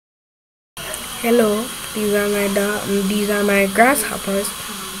Hello, these are my grasshoppers,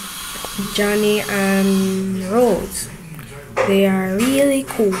 Johnny and Rose. They are really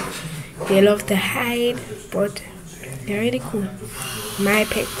cool. They love to hide, but they're really cool. My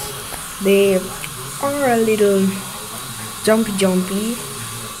pets. They are a little jumpy.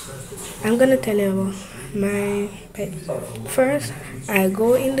 I'm gonna tell you about my pets. First, I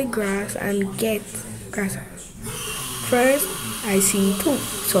go in the grass and get grasshoppers. First, I see two,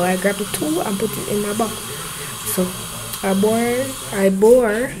 so I grab the two and put it in my box. So I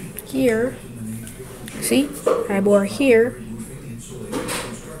bore here. See, I bore here,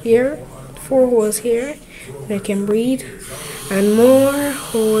 4 holes here. They can breathe, and more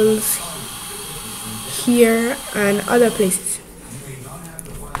holes here and other places.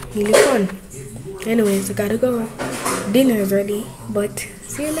 Really fun. Anyways, I gotta go. Dinner is ready, but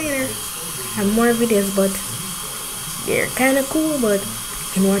see you later. I have more videos, but they're kind of cool, but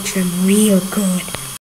you can watch them real good.